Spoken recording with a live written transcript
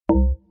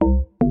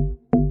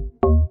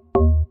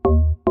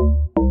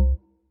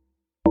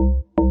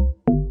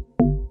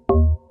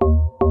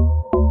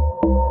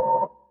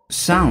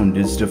Sound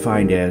is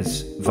defined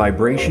as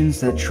vibrations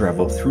that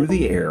travel through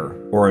the air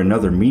or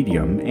another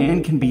medium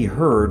and can be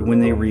heard when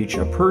they reach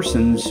a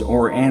person's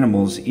or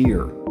animal's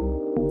ear.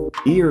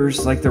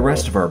 Ears, like the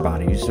rest of our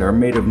bodies, are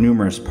made of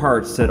numerous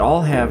parts that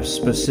all have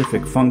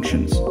specific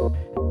functions.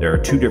 There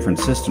are two different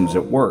systems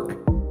at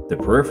work: the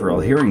peripheral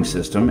hearing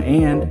system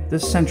and the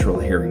central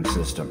hearing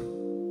system.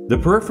 The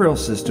peripheral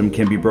system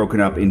can be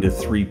broken up into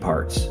three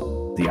parts: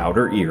 the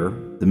outer ear,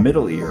 the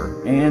middle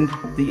ear, and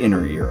the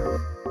inner ear.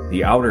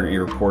 The outer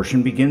ear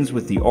portion begins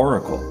with the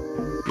auricle.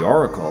 The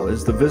auricle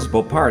is the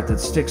visible part that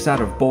sticks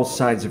out of both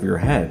sides of your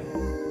head.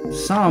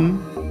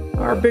 Some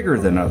are bigger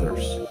than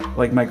others,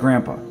 like my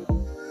grandpa,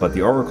 but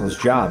the auricle's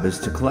job is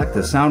to collect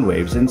the sound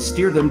waves and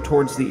steer them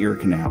towards the ear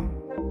canal.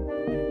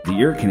 The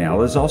ear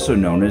canal is also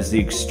known as the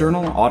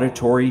external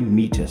auditory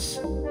meatus,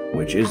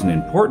 which isn't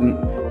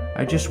important,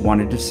 I just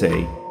wanted to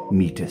say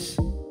meatus.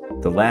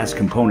 The last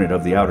component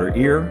of the outer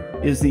ear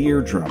is the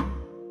eardrum.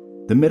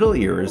 The middle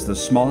ear is the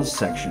smallest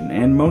section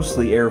and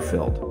mostly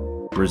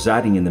air-filled.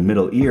 Residing in the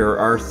middle ear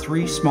are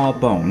three small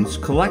bones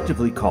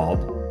collectively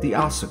called the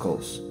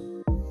ossicles.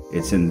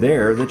 It's in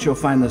there that you'll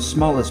find the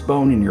smallest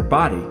bone in your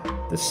body,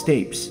 the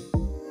stapes.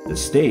 The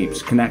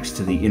stapes connects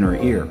to the inner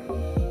ear.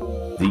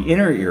 The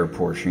inner ear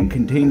portion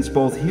contains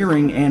both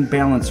hearing and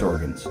balance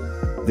organs.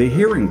 The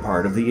hearing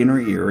part of the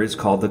inner ear is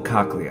called the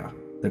cochlea.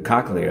 The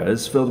cochlea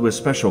is filled with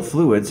special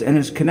fluids and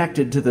is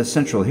connected to the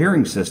central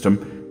hearing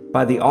system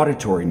by the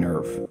auditory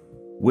nerve.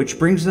 Which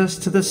brings us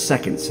to the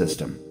second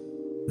system.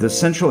 The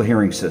central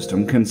hearing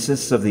system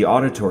consists of the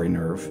auditory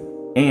nerve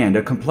and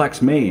a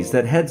complex maze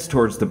that heads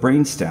towards the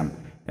brainstem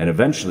and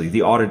eventually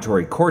the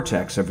auditory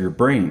cortex of your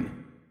brain.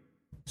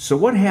 So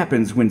what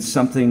happens when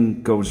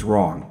something goes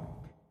wrong?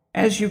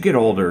 As you get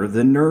older,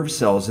 the nerve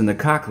cells in the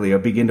cochlea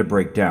begin to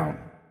break down.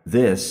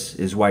 This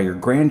is why your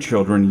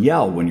grandchildren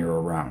yell when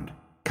you're around.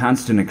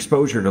 Constant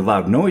exposure to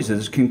loud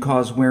noises can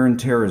cause wear and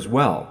tear as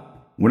well.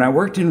 When I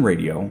worked in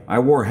radio, I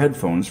wore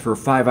headphones for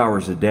 5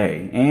 hours a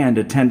day and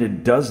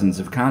attended dozens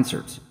of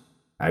concerts.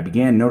 I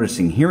began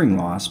noticing hearing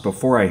loss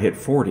before I hit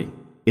 40.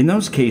 In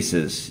those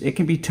cases, it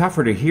can be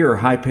tougher to hear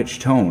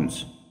high-pitched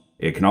tones.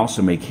 It can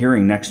also make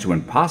hearing next to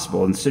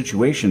impossible in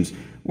situations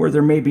where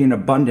there may be an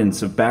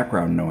abundance of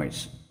background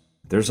noise.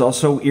 There's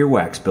also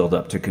earwax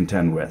buildup to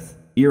contend with,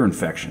 ear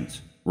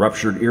infections,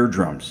 ruptured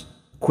eardrums,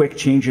 quick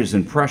changes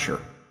in pressure,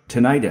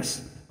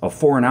 tinnitus, a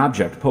foreign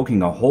object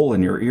poking a hole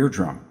in your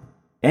eardrum.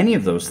 Any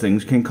of those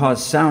things can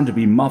cause sound to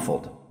be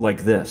muffled,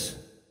 like this.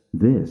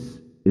 This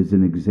is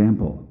an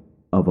example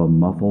of a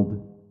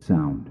muffled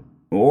sound.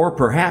 Or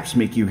perhaps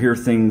make you hear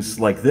things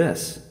like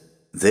this.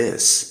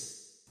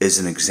 This is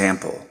an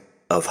example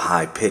of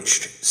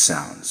high-pitched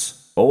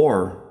sounds.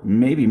 Or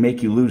maybe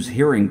make you lose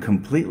hearing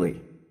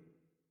completely.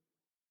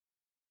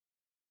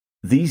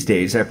 These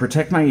days, I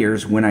protect my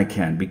ears when I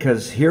can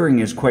because hearing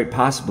is quite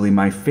possibly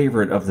my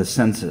favorite of the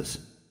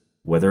senses.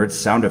 Whether it's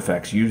sound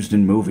effects used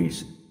in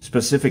movies,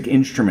 specific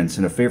instruments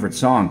in a favorite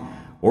song,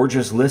 or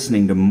just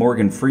listening to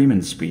Morgan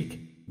Freeman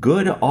speak,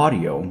 good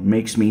audio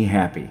makes me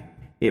happy.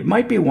 It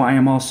might be why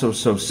I'm also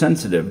so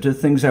sensitive to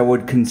things I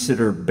would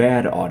consider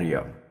bad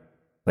audio,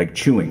 like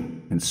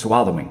chewing and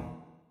swallowing,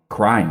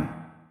 crying,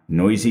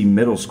 noisy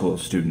middle school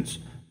students,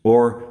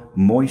 or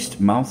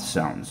moist mouth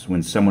sounds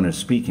when someone is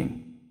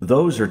speaking.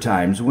 Those are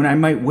times when I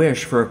might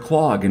wish for a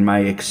clog in my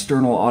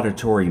external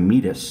auditory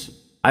meatus.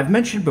 I've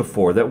mentioned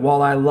before that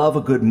while I love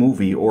a good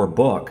movie or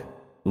book,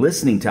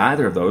 listening to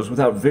either of those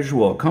without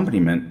visual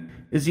accompaniment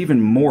is even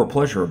more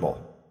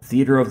pleasurable.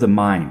 Theater of the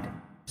mind,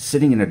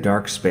 sitting in a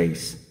dark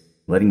space,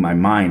 letting my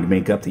mind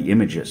make up the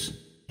images,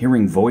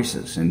 hearing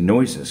voices and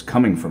noises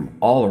coming from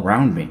all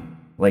around me,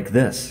 like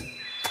this.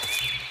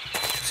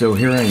 So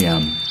here I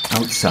am,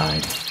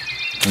 outside,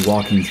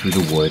 walking through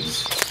the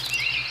woods.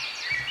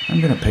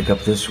 I'm going to pick up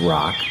this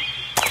rock,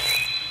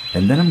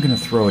 and then I'm going to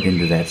throw it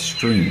into that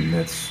stream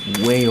that's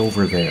way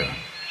over there.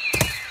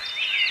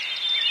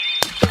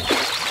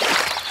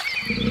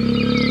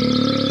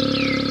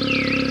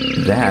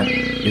 That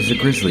is a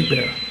grizzly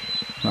bear.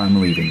 I'm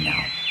leaving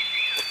now.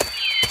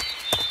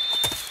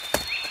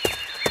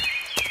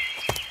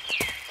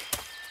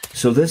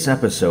 So this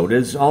episode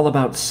is all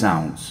about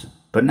sounds,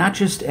 but not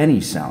just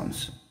any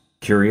sounds.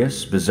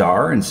 Curious,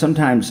 bizarre, and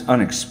sometimes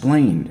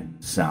unexplained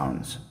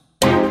sounds.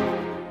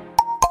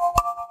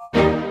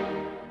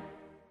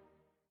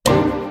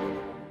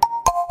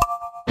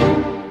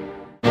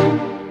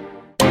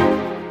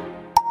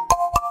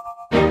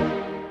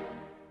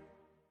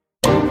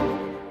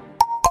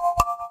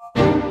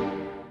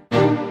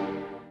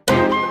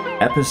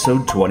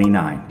 Episode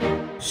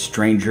 29,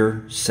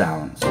 Stranger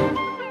Sounds.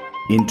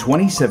 In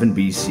 27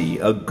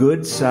 BC, a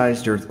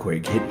good-sized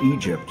earthquake hit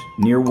Egypt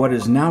near what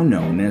is now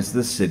known as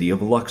the city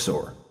of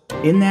Luxor.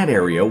 In that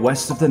area,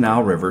 west of the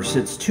Nile River,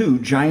 sits two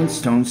giant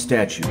stone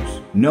statues,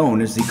 known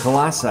as the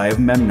Colossi of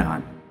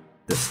Memnon.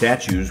 The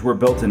statues were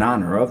built in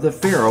honor of the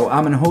pharaoh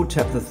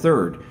Amenhotep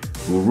III,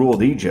 who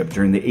ruled Egypt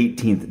during the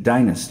 18th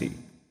dynasty.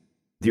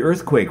 The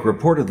earthquake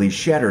reportedly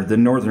shattered the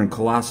northern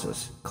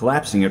colossus,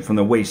 collapsing it from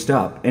the waist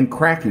up and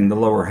cracking the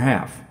lower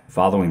half.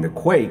 Following the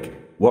quake,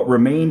 What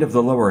remained of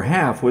the lower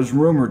half was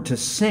rumored to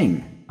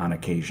sing on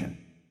occasion,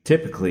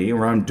 typically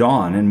around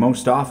dawn and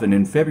most often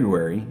in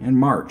February and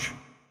March.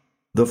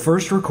 The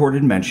first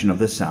recorded mention of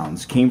the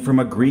sounds came from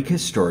a Greek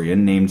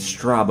historian named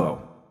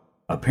Strabo.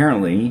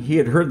 Apparently, he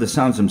had heard the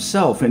sounds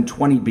himself in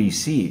 20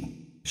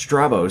 BC.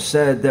 Strabo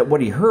said that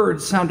what he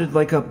heard sounded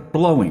like a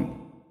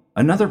blowing.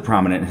 Another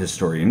prominent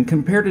historian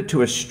compared it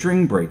to a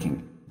string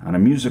breaking on a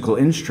musical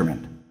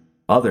instrument.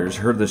 Others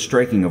heard the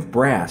striking of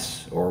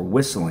brass or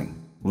whistling.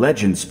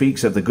 Legend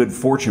speaks of the good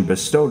fortune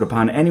bestowed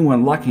upon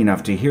anyone lucky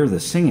enough to hear the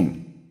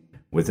singing.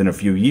 Within a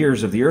few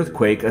years of the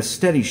earthquake, a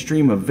steady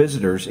stream of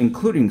visitors,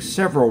 including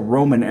several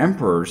Roman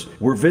emperors,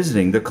 were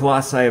visiting the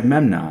Colossi of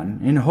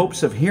Memnon in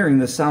hopes of hearing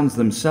the sounds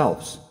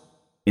themselves.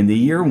 In the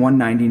year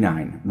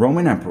 199,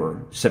 Roman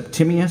Emperor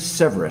Septimius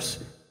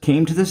Severus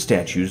came to the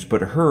statues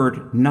but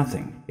heard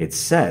nothing. It's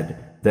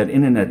said that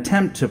in an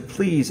attempt to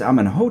please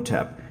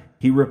Amenhotep,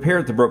 he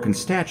repaired the broken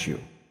statue.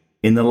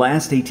 In the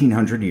last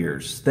 1800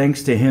 years,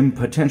 thanks to him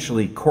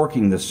potentially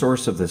corking the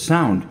source of the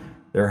sound,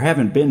 there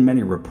haven't been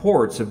many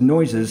reports of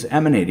noises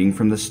emanating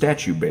from the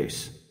statue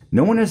base.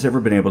 No one has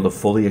ever been able to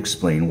fully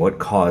explain what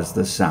caused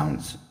the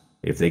sounds.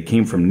 If they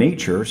came from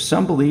nature,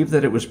 some believe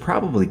that it was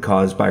probably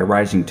caused by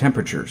rising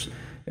temperatures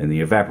and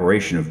the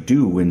evaporation of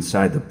dew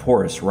inside the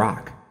porous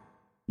rock.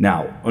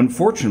 Now,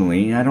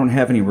 unfortunately, I don't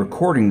have any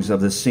recordings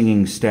of the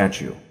singing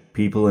statue.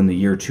 People in the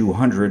year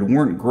 200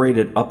 weren't great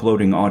at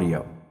uploading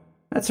audio.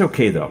 That's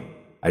okay though.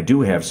 I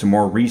do have some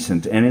more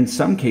recent and in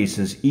some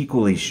cases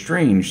equally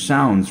strange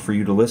sounds for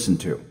you to listen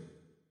to.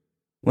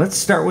 Let's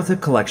start with a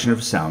collection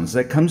of sounds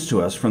that comes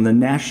to us from the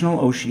National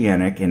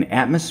Oceanic and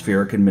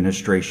Atmospheric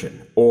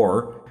Administration,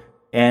 or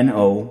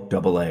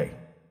NOAA,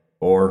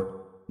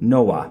 or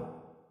NOAA.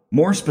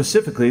 More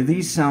specifically,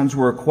 these sounds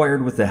were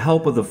acquired with the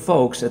help of the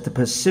folks at the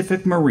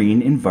Pacific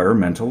Marine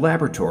Environmental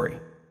Laboratory.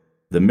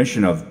 The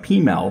mission of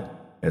PMEL,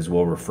 as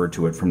we'll refer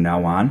to it from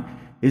now on,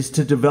 is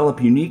to develop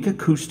unique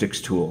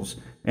acoustics tools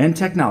and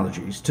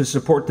technologies to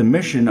support the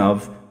mission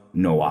of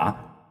NOAA,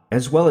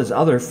 as well as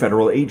other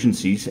federal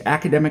agencies,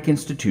 academic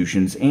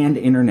institutions, and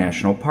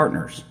international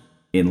partners.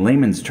 In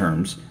layman's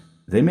terms,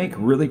 they make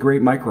really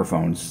great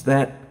microphones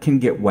that can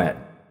get wet.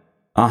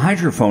 A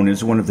hydrophone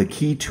is one of the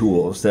key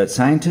tools that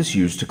scientists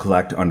use to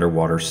collect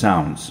underwater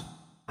sounds.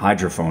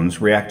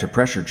 Hydrophones react to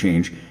pressure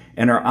change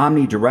and are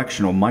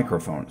omnidirectional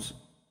microphones.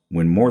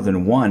 When more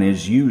than one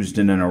is used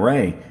in an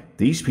array,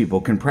 these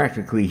people can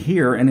practically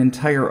hear an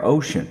entire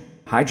ocean.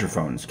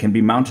 Hydrophones can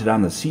be mounted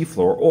on the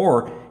seafloor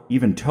or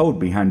even towed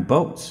behind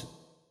boats.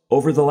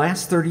 Over the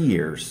last 30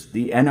 years,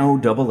 the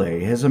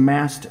NOAA has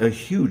amassed a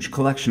huge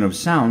collection of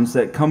sounds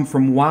that come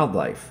from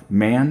wildlife,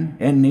 man,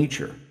 and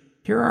nature.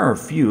 Here are a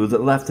few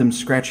that left them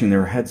scratching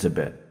their heads a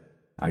bit.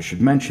 I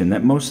should mention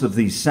that most of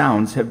these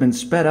sounds have been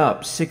sped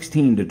up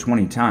 16 to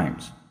 20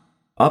 times.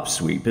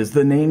 Upsweep is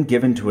the name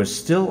given to a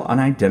still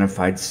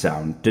unidentified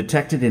sound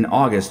detected in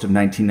August of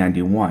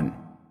 1991.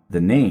 The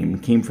name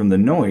came from the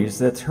noise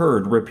that's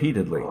heard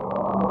repeatedly.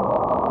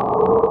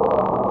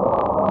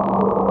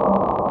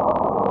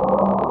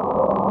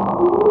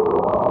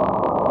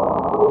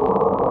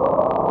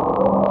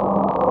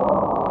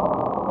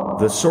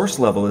 The source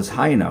level is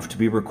high enough to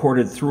be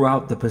recorded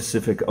throughout the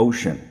Pacific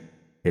Ocean.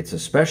 It's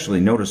especially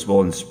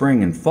noticeable in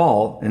spring and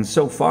fall, and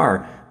so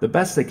far, the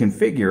best they can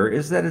figure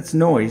is that it's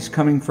noise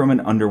coming from an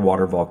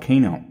underwater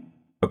volcano.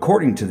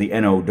 According to the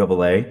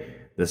NOAA,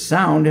 the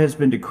sound has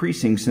been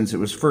decreasing since it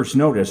was first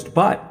noticed,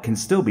 but can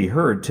still be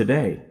heard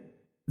today.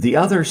 The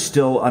other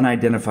still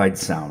unidentified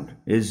sound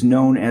is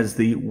known as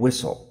the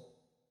whistle.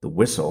 The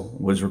whistle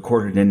was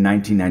recorded in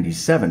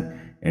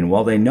 1997, and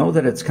while they know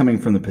that it's coming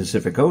from the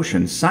Pacific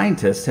Ocean,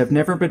 scientists have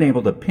never been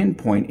able to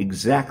pinpoint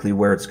exactly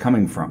where it's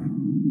coming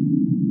from.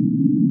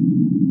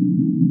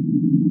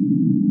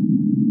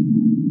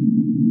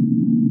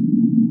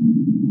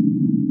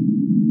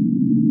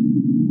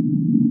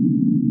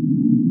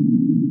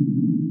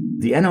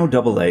 The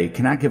NOAA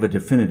cannot give a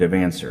definitive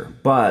answer,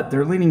 but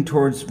they're leaning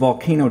towards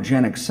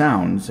volcanogenic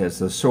sounds as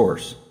the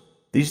source.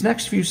 These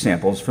next few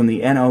samples from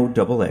the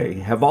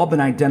NOAA have all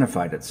been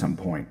identified at some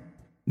point.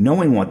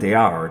 Knowing what they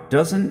are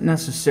doesn't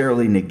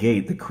necessarily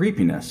negate the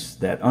creepiness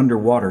that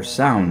underwater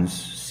sounds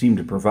seem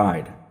to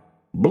provide.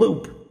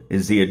 Bloop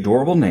is the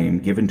adorable name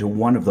given to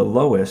one of the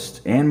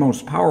lowest and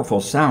most powerful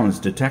sounds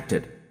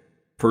detected.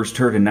 First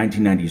heard in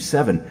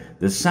 1997,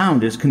 the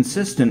sound is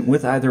consistent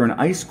with either an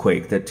ice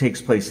quake that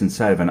takes place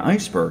inside of an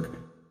iceberg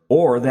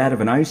or that of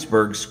an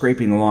iceberg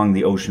scraping along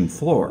the ocean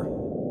floor.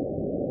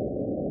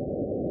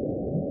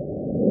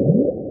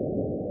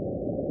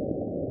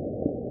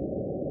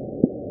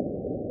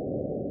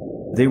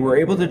 They were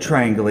able to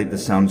triangulate the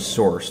sound's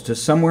source to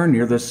somewhere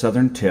near the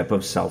southern tip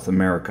of South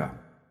America,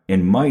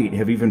 and might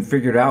have even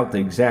figured out the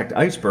exact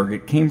iceberg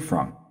it came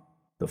from.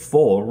 The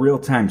full,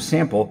 real-time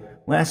sample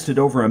lasted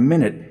over a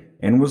minute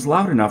and was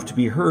loud enough to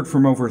be heard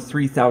from over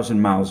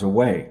 3,000 miles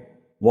away.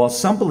 While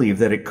some believe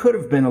that it could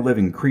have been a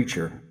living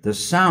creature, the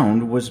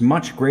sound was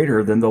much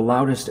greater than the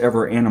loudest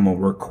ever animal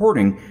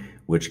recording,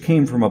 which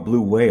came from a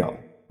blue whale.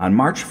 On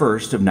March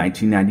 1st of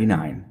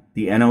 1999,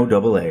 the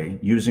NOAA,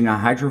 using a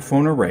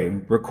hydrophone array,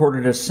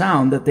 recorded a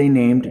sound that they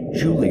named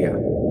Julia.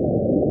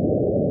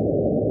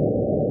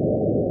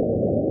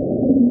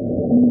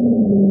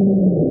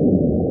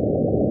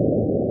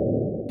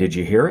 Did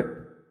you hear it?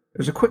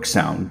 There's a quick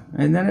sound,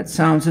 and then it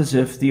sounds as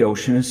if the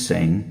ocean is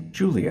saying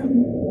Julia.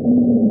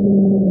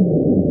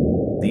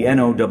 The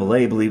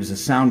NOAA believes the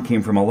sound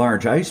came from a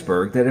large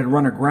iceberg that had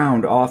run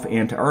aground off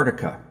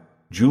Antarctica.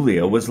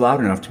 Julia was loud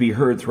enough to be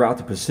heard throughout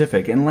the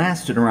Pacific and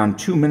lasted around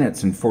 2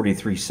 minutes and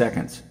 43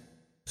 seconds.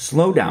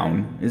 Slow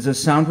down is a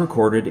sound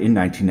recorded in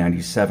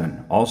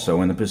 1997,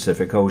 also in the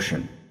Pacific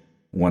Ocean.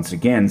 Once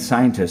again,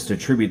 scientists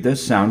attribute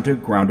this sound to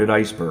grounded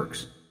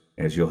icebergs.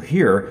 As you'll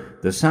hear,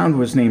 the sound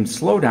was named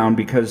slow down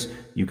because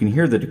you can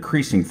hear the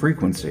decreasing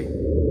frequency.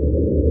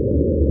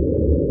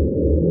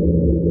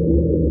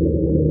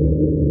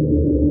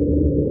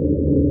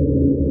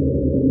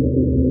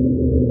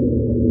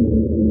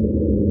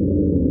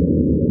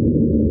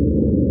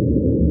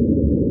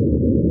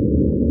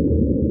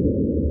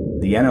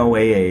 The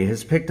NOAA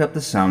has picked up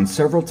the sound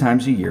several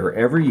times a year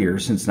every year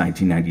since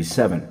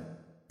 1997.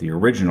 The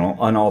original,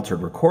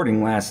 unaltered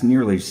recording lasts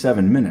nearly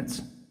 7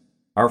 minutes.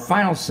 Our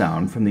final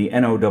sound from the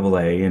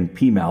NOAA and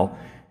PMEL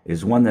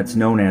is one that's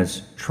known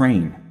as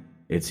train.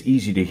 It's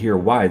easy to hear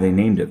why they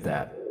named it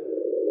that.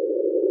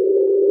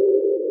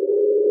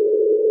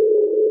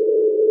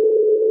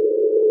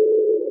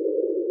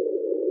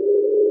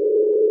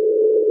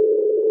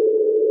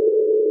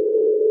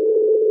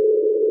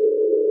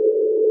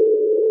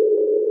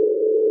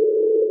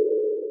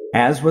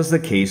 As was the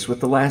case with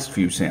the last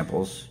few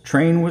samples,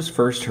 train was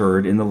first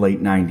heard in the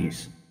late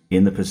 90s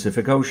in the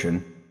Pacific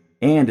Ocean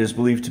and is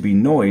believed to be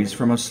noise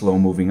from a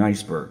slow-moving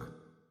iceberg.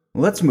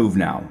 Let's move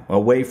now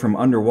away from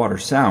underwater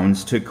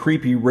sounds to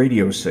creepy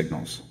radio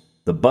signals.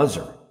 The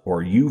buzzer,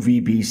 or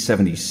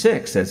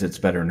UVB-76 as it's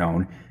better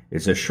known,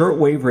 is a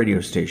shortwave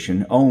radio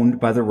station owned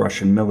by the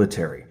Russian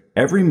military.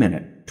 Every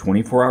minute,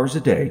 24 hours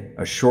a day,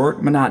 a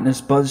short, monotonous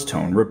buzz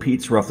tone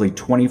repeats roughly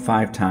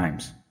 25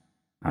 times.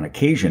 On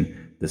occasion,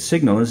 the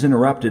signal is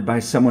interrupted by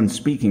someone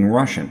speaking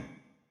Russian.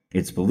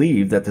 It's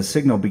believed that the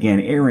signal began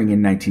airing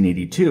in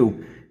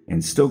 1982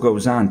 and still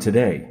goes on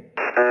today.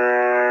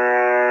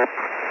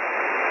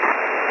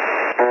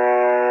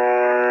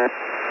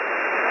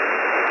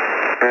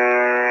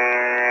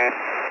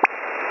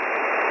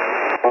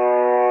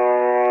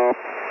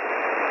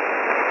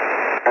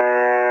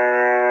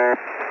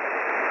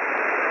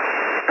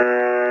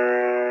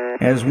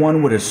 As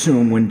one would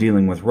assume when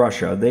dealing with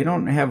Russia, they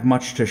don't have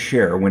much to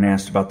share when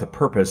asked about the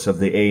purpose of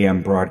the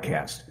AM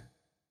broadcast.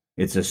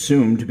 It's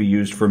assumed to be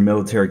used for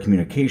military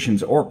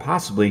communications or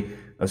possibly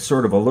a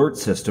sort of alert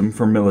system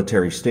for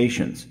military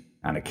stations.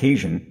 On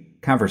occasion,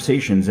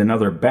 conversations and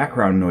other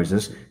background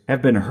noises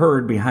have been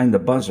heard behind the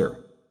buzzer,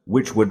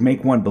 which would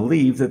make one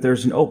believe that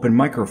there's an open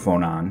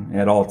microphone on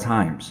at all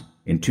times.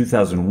 In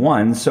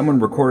 2001, someone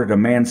recorded a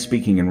man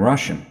speaking in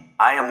Russian.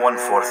 I am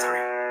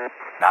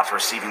 143, not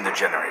receiving the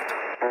generator.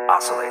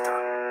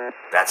 Oscillator.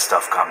 That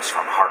stuff comes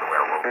from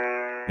hardware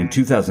room. In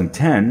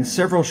 2010,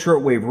 several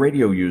shortwave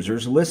radio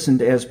users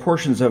listened as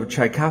portions of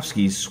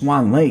Tchaikovsky's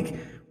Swan Lake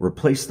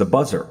replaced the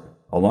buzzer,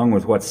 along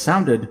with what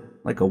sounded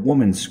like a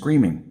woman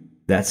screaming.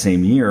 That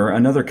same year,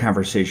 another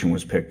conversation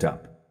was picked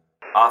up.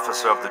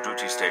 Officer of the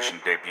duty station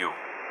debut,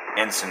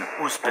 Ensign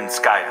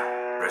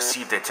Uspinskaya,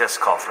 received a test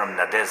call from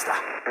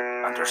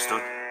Nadezhda.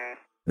 Understood?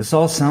 This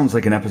all sounds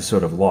like an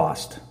episode of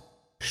Lost.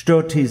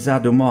 Что ты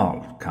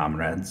задумал,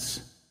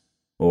 comrades?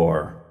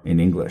 Or, in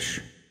English,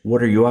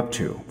 what are you up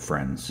to,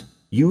 friends?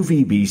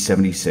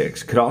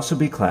 UVB-76 could also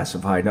be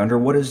classified under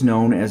what is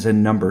known as a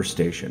number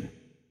station.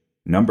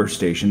 Number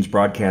stations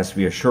broadcast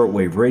via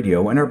shortwave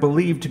radio and are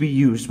believed to be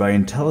used by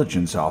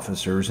intelligence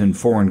officers in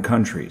foreign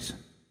countries.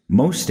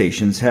 Most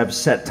stations have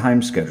set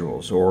time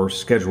schedules or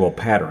schedule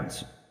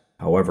patterns.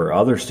 However,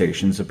 other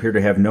stations appear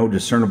to have no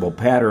discernible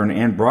pattern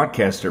and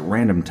broadcast at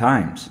random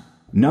times.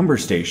 Number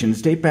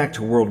stations date back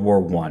to World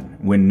War I,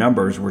 when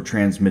numbers were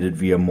transmitted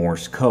via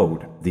Morse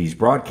code. These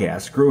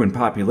broadcasts grew in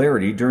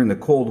popularity during the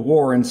Cold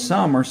War, and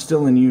some are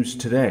still in use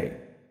today.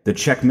 The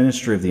Czech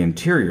Ministry of the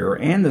Interior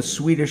and the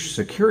Swedish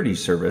Security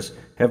Service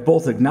have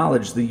both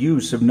acknowledged the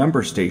use of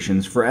number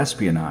stations for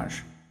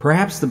espionage.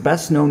 Perhaps the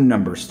best-known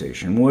number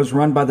station was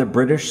run by the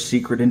British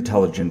Secret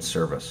Intelligence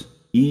Service,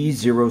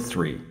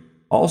 E03,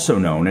 also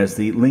known as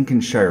the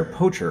Lincolnshire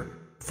Poacher,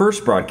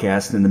 first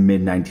broadcast in the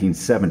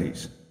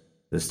mid-1970s.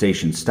 The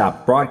station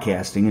stopped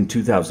broadcasting in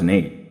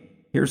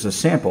 2008. Here's a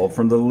sample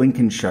from the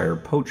Lincolnshire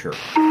Poacher.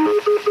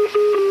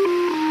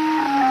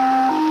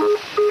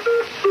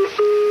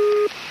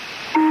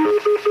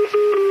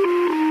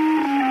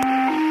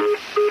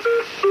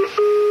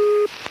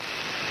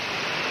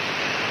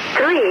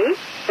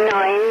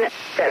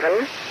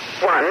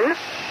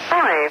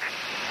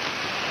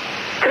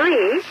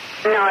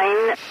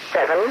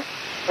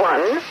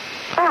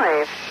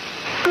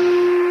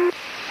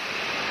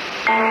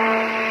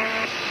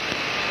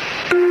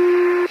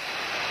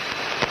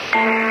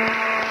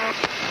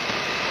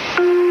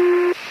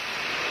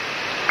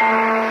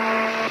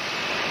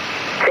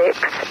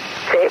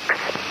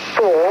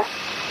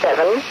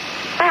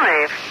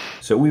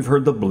 So we've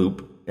heard the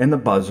bloop and the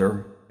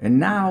buzzer, and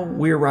now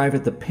we arrive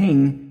at the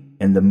ping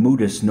and the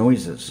Moodus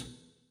noises.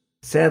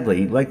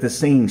 Sadly, like the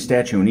singing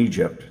statue in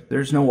Egypt,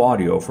 there's no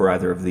audio for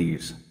either of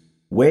these.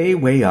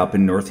 Way up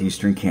in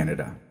northeastern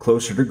Canada,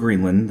 closer to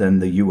Greenland than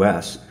the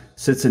US,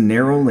 sits a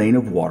narrow lane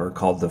of water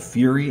called the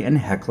Fury and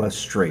Hecla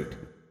Strait.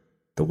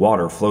 The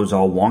water flows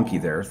all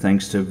wonky there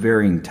thanks to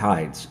varying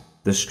tides.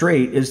 The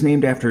strait is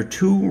named after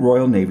two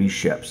Royal Navy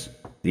ships,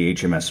 the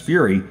HMS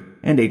Fury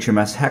and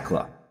HMS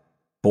Hecla.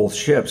 Both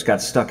ships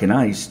got stuck in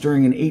ice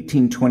during an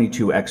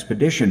 1822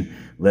 expedition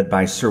led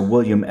by Sir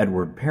William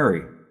Edward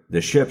Parry.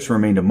 The ships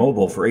remained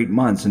immobile for 8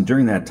 months, and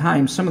during that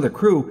time, some of the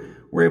crew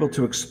were able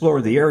to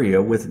explore the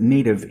area with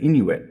native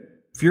Inuit.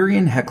 Fury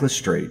and Hecla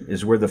Strait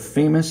is where the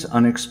famous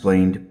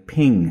unexplained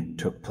ping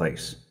took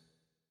place.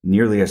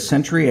 Nearly a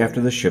century after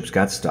the ships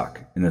got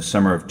stuck, in the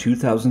summer of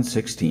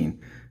 2016,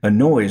 a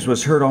noise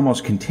was heard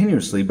almost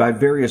continuously by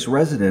various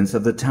residents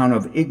of the town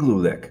of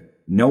Igloolik.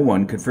 No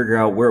one could figure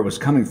out where it was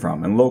coming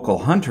from, and local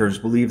hunters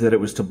believed that it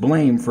was to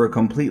blame for a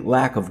complete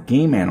lack of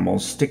game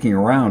animals sticking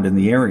around in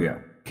the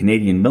area.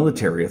 Canadian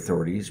military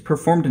authorities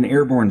performed an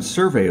airborne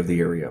survey of the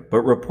area,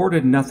 but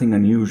reported nothing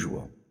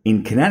unusual.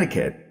 In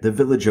Connecticut, the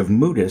village of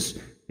Moodus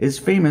is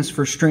famous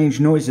for strange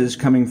noises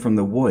coming from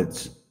the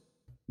woods.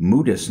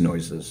 Moodus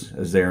noises,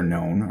 as they are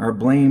known, are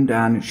blamed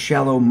on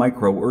shallow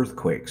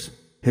micro-earthquakes.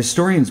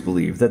 Historians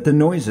believe that the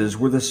noises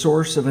were the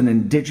source of an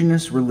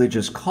indigenous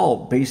religious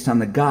cult based on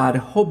the god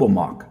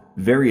Hobomok.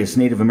 Various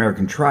Native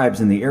American tribes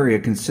in the area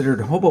considered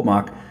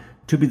Hobomok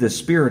to be the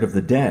spirit of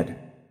the dead.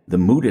 The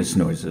Moodus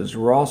noises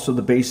were also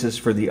the basis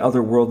for the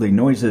otherworldly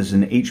noises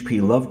in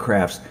H.P.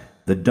 Lovecraft's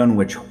The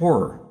Dunwich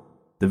Horror.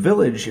 The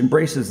village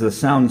embraces the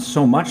sounds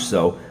so much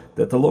so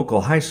that the local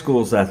high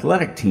school's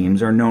athletic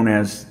teams are known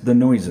as the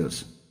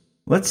Noises.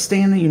 Let's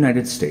stay in the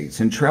United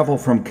States and travel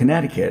from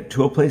Connecticut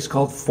to a place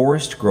called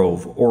Forest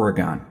Grove,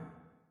 Oregon.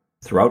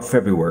 Throughout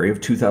February of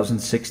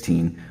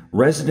 2016,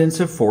 residents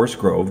of Forest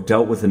Grove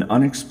dealt with an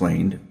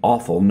unexplained,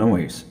 awful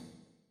noise.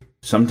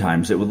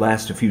 Sometimes it would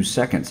last a few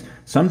seconds,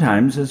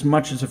 sometimes as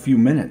much as a few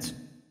minutes.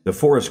 The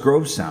Forest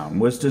Grove sound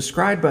was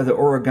described by the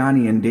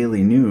Oregonian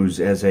Daily News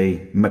as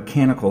a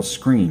mechanical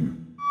scream.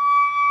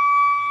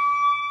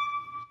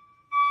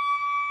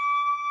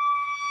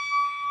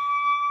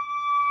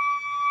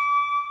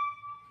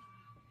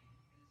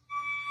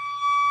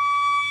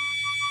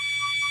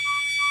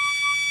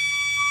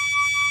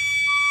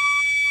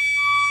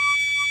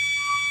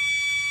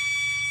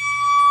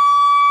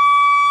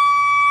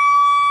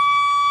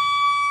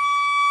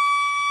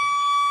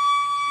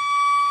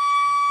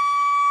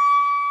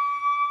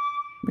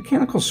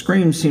 Mechanical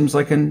scream seems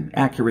like an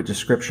accurate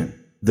description.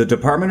 The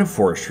Department of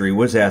Forestry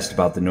was asked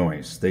about the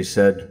noise. They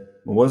said,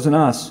 "It wasn't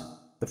us."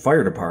 The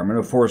fire department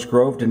of Forest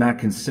Grove did not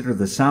consider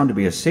the sound to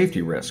be a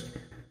safety risk.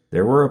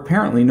 There were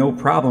apparently no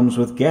problems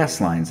with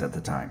gas lines at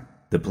the time.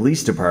 The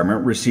police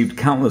department received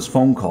countless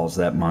phone calls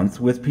that month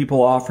with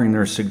people offering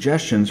their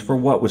suggestions for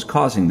what was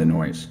causing the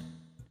noise.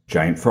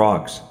 Giant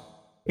frogs,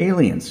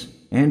 aliens,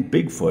 and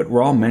Bigfoot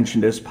were all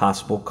mentioned as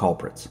possible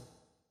culprits.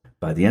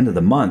 By the end of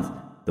the month,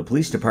 the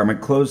police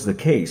department closed the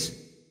case,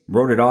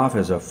 wrote it off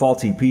as a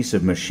faulty piece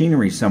of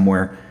machinery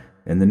somewhere,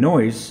 and the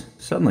noise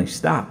suddenly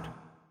stopped.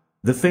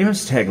 The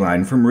famous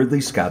tagline from Ridley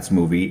Scott's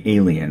movie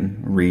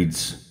Alien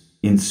reads,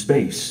 "In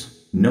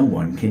space, no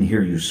one can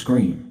hear you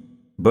scream."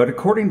 But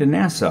according to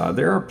NASA,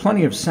 there are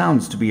plenty of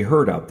sounds to be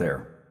heard out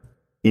there.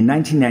 In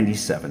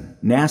 1997,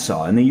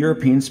 NASA and the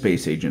European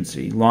Space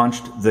Agency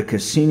launched the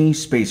Cassini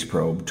space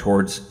probe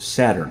towards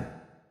Saturn.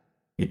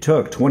 It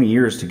took 20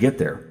 years to get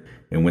there,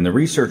 and when the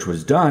research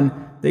was done,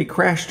 they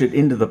crashed it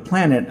into the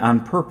planet on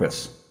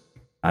purpose.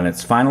 On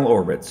its final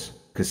orbits,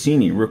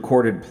 Cassini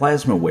recorded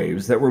plasma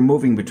waves that were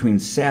moving between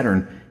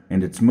Saturn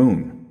and its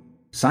moon.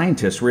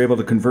 Scientists were able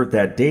to convert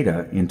that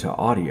data into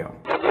audio.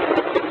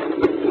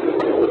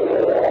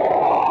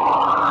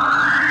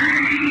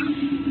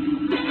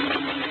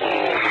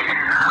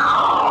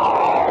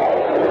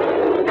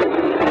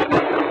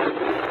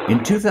 In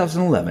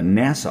 2011,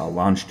 NASA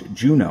launched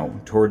Juno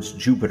towards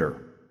Jupiter.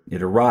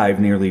 It arrived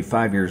nearly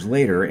 5 years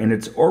later, and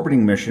its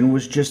orbiting mission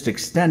was just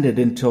extended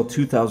until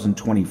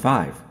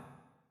 2025.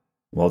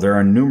 While there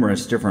are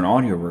numerous different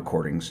audio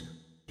recordings,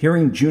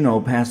 hearing Juno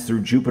pass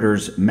through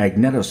Jupiter's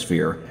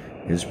magnetosphere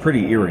is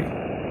pretty eerie.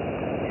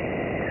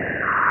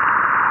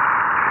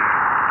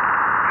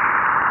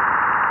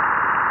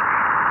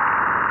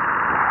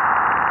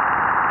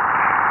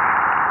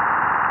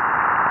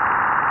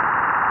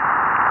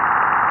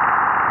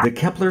 The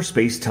Kepler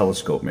Space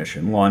Telescope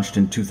mission launched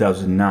in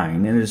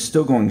 2009 and is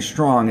still going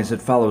strong as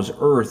it follows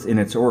Earth in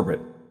its orbit.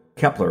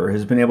 Kepler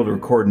has been able to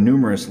record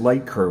numerous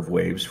light curve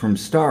waves from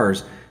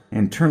stars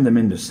and turn them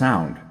into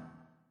sound.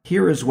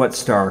 Here is what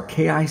star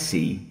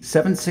KIC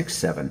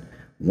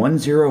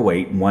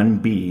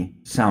 767108-1b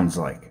sounds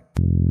like.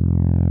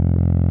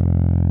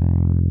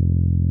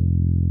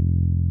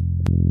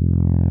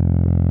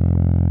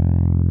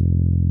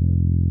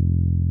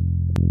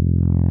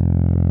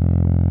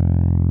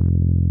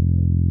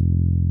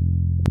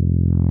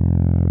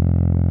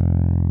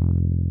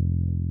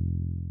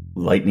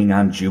 Lightning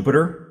on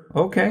Jupiter?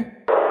 Okay.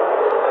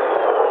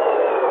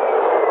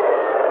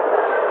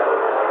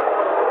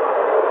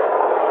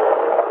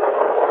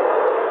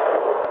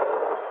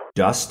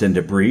 Dust and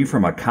debris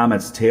from a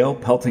comet's tail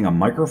pelting a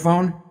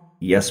microphone?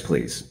 Yes,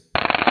 please.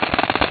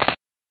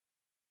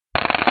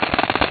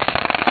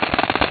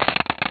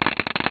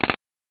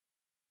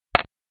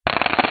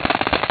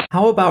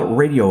 How about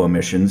radio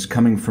emissions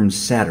coming from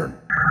Saturn?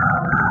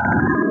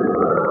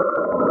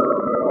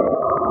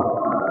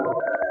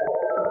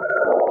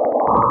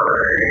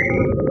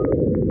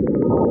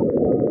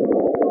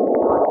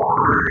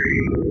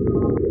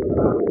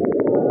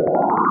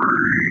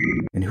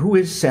 And who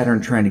is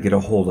Saturn trying to get a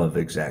hold of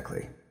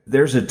exactly?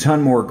 There's a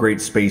ton more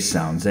great space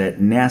sounds at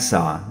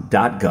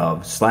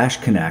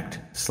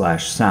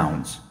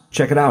nasa.gov/connect/sounds.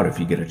 Check it out if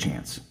you get a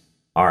chance.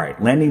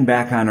 Alright, landing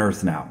back on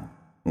Earth now.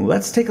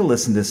 Let's take a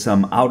listen to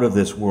some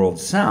out-of-this-world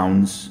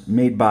sounds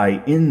made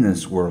by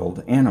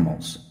in-this-world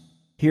animals.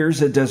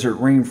 Here's a desert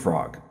rain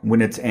frog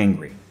when it's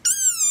angry.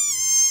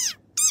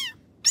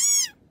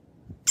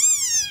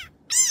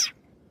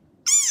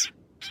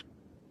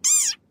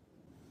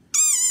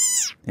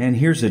 And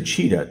here's a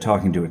cheetah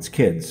talking to its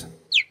kids.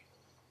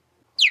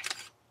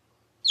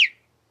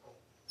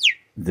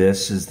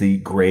 This is the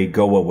gray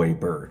go-away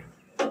bird.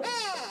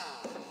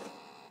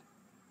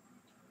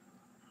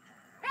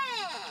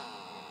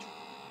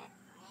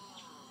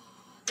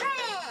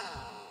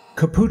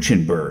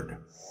 Capuchin bird.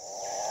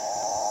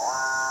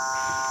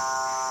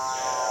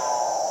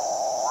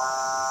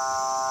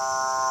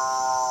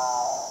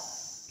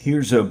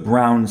 Here's a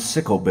brown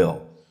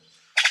sicklebill.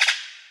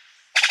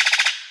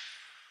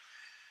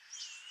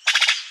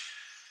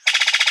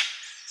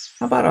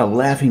 How about a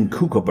laughing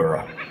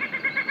kookaburra?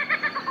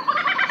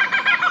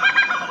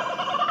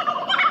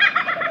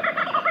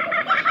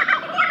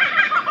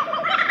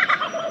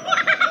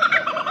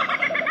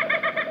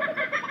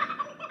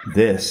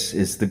 This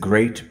is the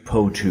great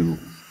Potu.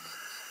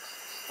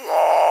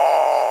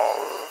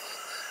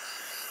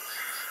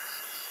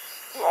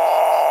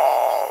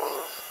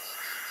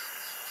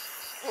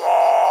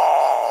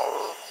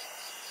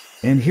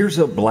 And here's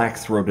a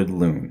black-throated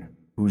loon,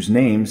 whose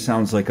name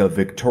sounds like a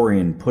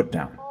Victorian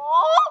put-down.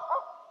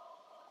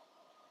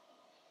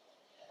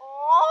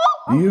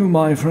 You,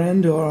 my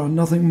friend, are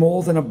nothing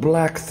more than a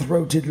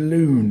black-throated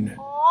loon.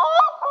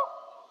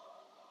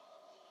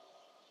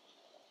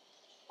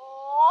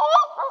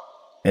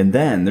 And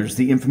then there's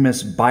the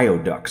infamous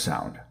bioduck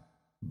sound.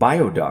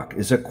 Bioduck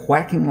is a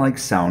quacking-like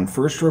sound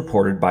first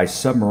reported by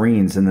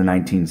submarines in the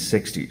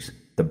 1960s.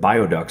 The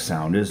bioduck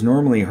sound is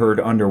normally heard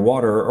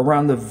underwater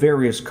around the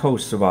various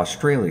coasts of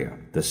Australia.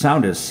 The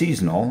sound is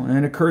seasonal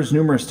and occurs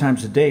numerous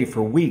times a day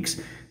for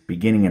weeks,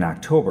 beginning in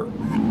October.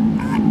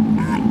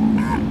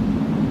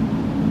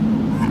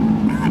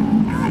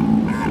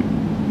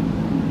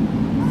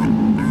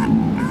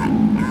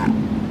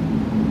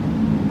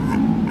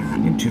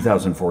 In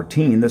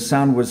 2014, the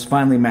sound was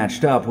finally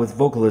matched up with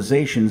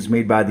vocalizations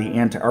made by the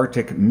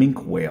Antarctic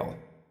minke whale.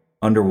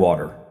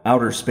 Underwater,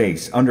 outer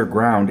space,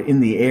 underground,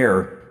 in the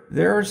air,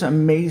 there's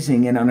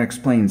amazing and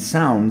unexplained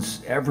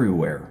sounds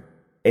everywhere.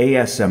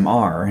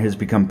 ASMR has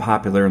become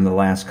popular in the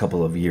last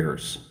couple of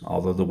years.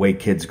 Although the way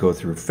kids go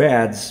through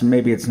fads,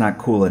 maybe it's not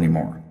cool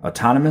anymore.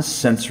 Autonomous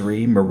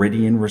Sensory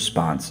Meridian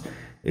Response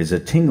is a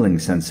tingling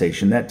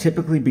sensation that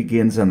typically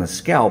begins on the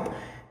scalp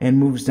and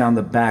moves down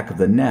the back of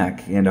the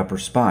neck and upper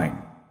spine.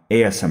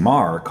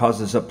 ASMR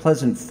causes a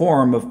pleasant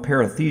form of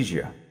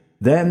paresthesia.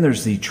 Then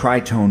there's the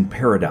tritone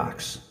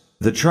paradox.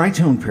 The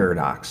tritone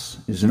paradox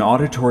is an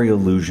auditory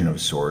illusion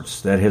of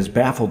sorts that has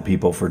baffled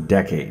people for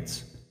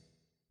decades.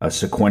 A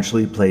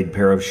sequentially played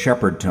pair of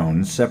shepherd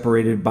tones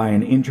separated by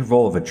an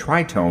interval of a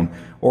tritone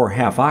or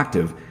half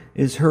octave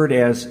is heard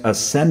as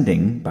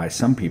ascending by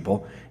some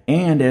people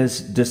and as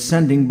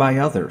descending by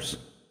others.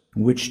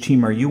 Which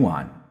team are you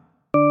on?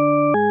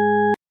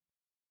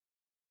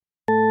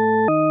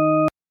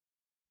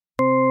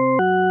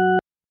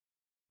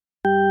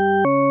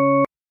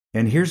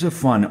 And here's a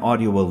fun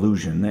audio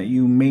illusion that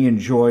you may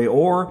enjoy,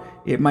 or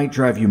it might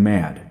drive you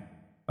mad.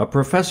 A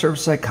professor of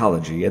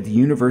psychology at the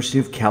University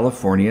of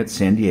California at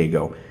San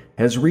Diego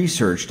has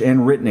researched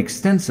and written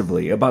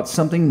extensively about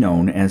something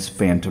known as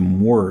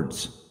phantom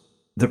words.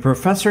 The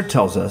professor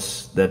tells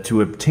us that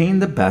to obtain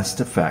the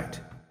best effect,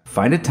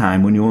 find a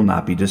time when you will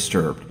not be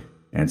disturbed,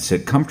 and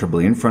sit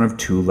comfortably in front of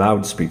two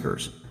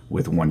loudspeakers,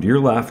 with one to your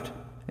left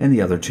and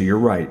the other to your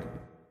right.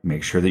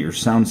 Make sure that your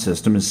sound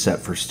system is set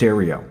for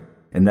stereo,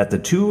 and that the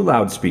two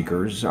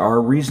loudspeakers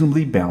are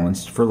reasonably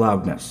balanced for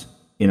loudness.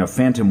 In a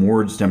phantom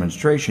words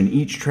demonstration,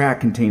 each track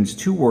contains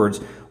two words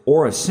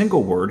or a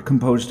single word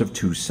composed of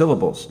two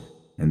syllables,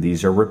 and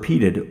these are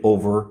repeated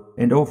over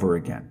and over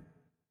again.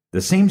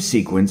 The same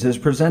sequence is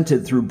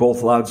presented through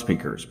both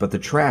loudspeakers, but the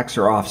tracks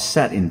are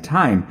offset in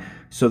time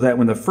so that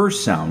when the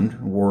first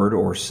sound, word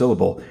or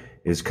syllable,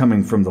 is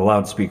coming from the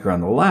loudspeaker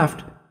on the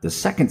left, the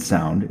second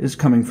sound is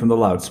coming from the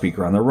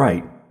loudspeaker on the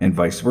right, and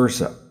vice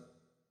versa.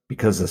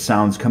 Because the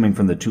sounds coming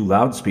from the two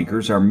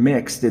loudspeakers are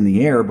mixed in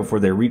the air before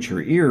they reach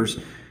your ears,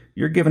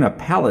 you're given a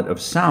palette of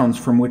sounds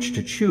from which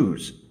to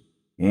choose.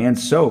 and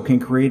so can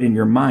create in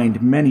your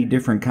mind many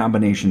different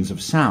combinations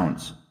of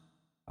sounds.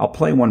 I'll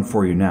play one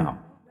for you now.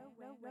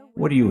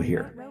 What do you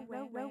hear?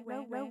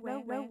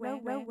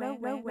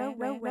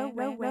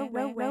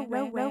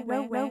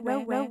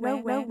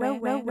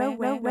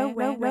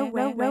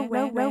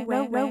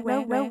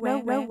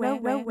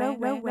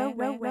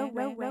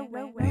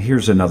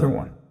 Here's another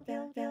one.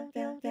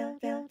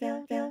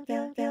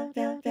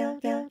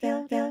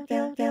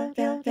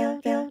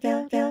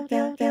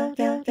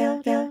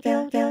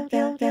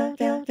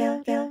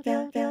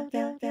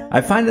 I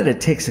find that it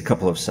takes a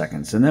couple of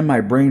seconds, and then my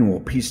brain will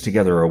piece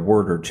together a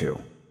word or two.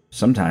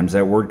 Sometimes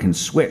that word can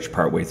switch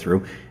partway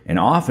through, and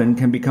often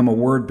can become a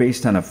word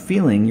based on a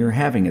feeling you're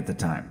having at the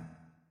time.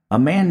 A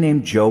man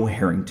named Joe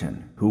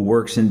Harrington, who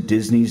works in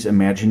Disney's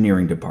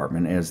Imagineering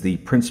department as the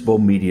principal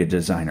media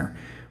designer,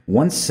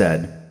 once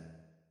said,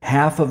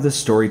 "Half of the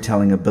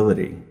storytelling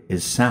ability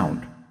is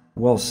sound."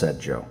 Well said,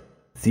 Joe.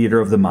 Theater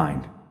of the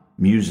mind,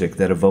 music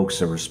that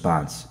evokes a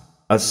response,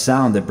 a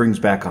sound that brings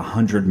back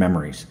 100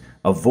 memories,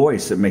 a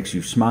voice that makes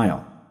you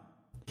smile.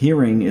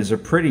 Hearing is a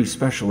pretty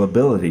special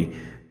ability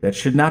that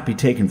should not be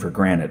taken for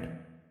granted.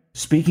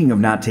 Speaking of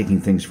not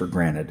taking things for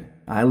granted,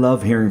 I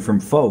love hearing from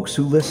folks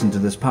who listen to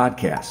this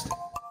podcast.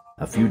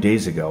 A few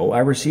days ago, I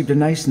received a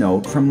nice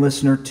note from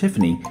listener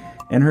Tiffany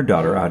and her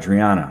daughter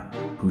Adriana,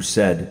 who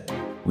said,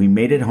 "We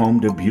made it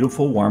home to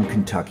beautiful, warm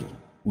Kentucky.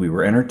 We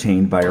were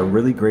entertained by a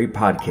really great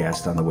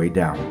podcast on the way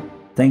down.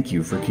 Thank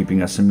you for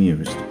keeping us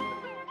amused."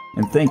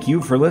 And thank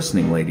you for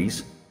listening,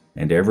 ladies.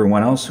 And to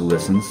everyone else who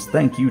listens,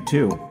 thank you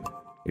too.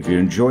 If you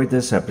enjoyed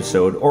this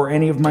episode or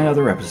any of my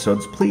other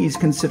episodes, please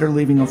consider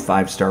leaving a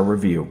 5-star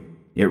review.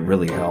 It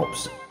really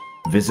helps.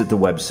 Visit the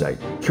website,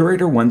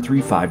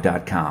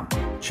 curator135.com.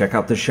 Check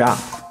out the shop,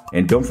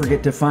 and don't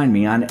forget to find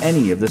me on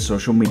any of the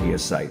social media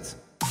sites.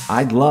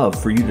 I'd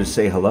love for you to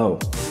say hello.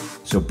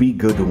 So be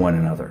good to one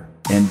another,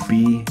 and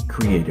be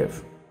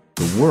creative.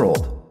 The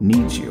world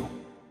needs you.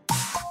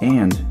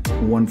 And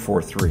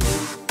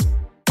 143.